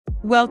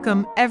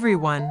Welcome,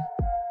 everyone.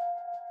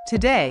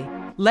 Today,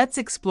 let's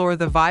explore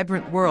the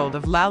vibrant world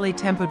of Lalli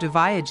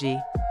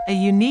Tempodiviaggi, a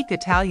unique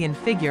Italian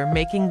figure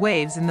making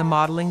waves in the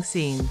modeling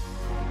scene.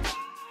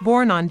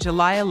 Born on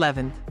July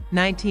 11,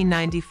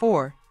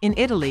 1994, in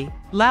Italy,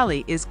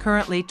 Lalli is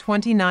currently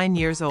 29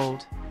 years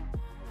old.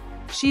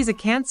 She's a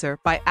Cancer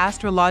by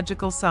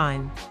astrological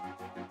sign.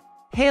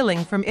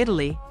 Hailing from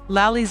Italy,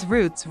 Lalli's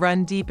roots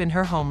run deep in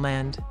her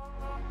homeland.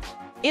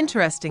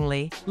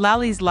 Interestingly,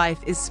 Lalli's life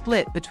is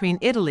split between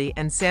Italy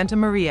and Santa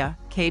Maria,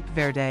 Cape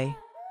Verde.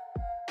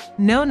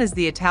 Known as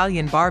the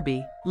Italian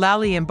Barbie,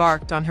 Lalli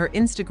embarked on her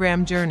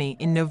Instagram journey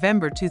in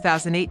November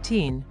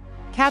 2018,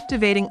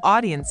 captivating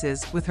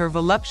audiences with her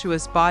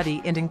voluptuous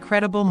body and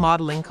incredible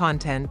modeling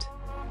content.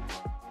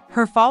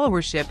 Her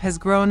followership has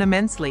grown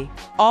immensely,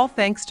 all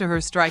thanks to her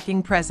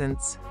striking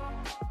presence.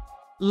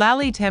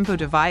 Lalli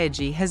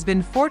Tempodiviaggi has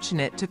been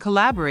fortunate to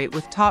collaborate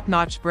with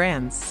top-notch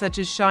brands such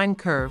as Shine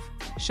Curve,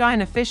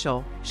 Shine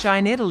Official,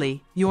 Shine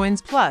Italy,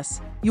 Yoins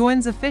Plus,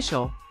 Yoins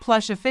Official,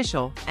 Plush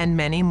Official, and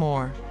many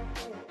more.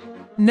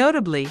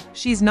 Notably,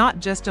 she's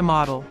not just a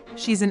model,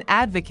 she's an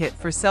advocate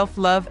for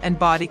self-love and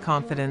body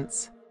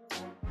confidence.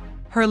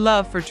 Her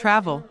love for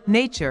travel,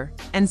 nature,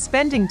 and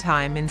spending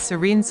time in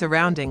serene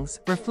surroundings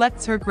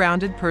reflects her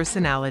grounded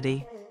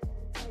personality.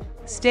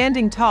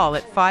 Standing tall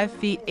at 5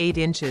 feet 8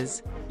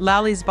 inches,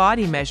 Lalli's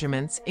body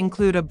measurements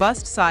include a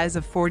bust size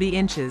of 40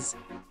 inches,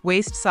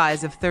 waist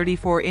size of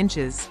 34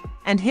 inches,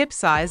 and hip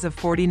size of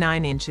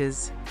 49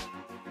 inches.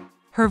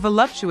 Her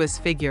voluptuous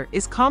figure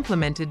is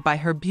complemented by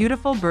her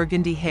beautiful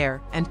burgundy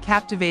hair and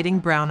captivating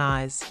brown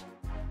eyes.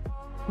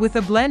 With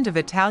a blend of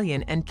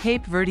Italian and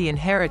Cape Verdean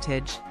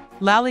heritage,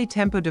 Lalli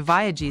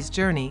Tempodiviaggi's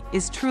journey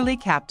is truly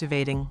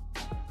captivating.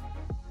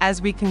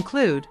 As we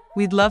conclude,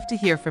 we'd love to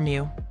hear from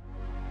you.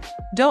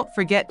 Don't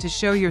forget to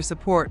show your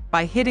support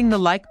by hitting the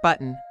like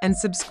button and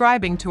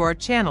subscribing to our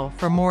channel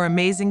for more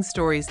amazing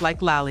stories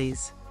like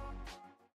Lalli's.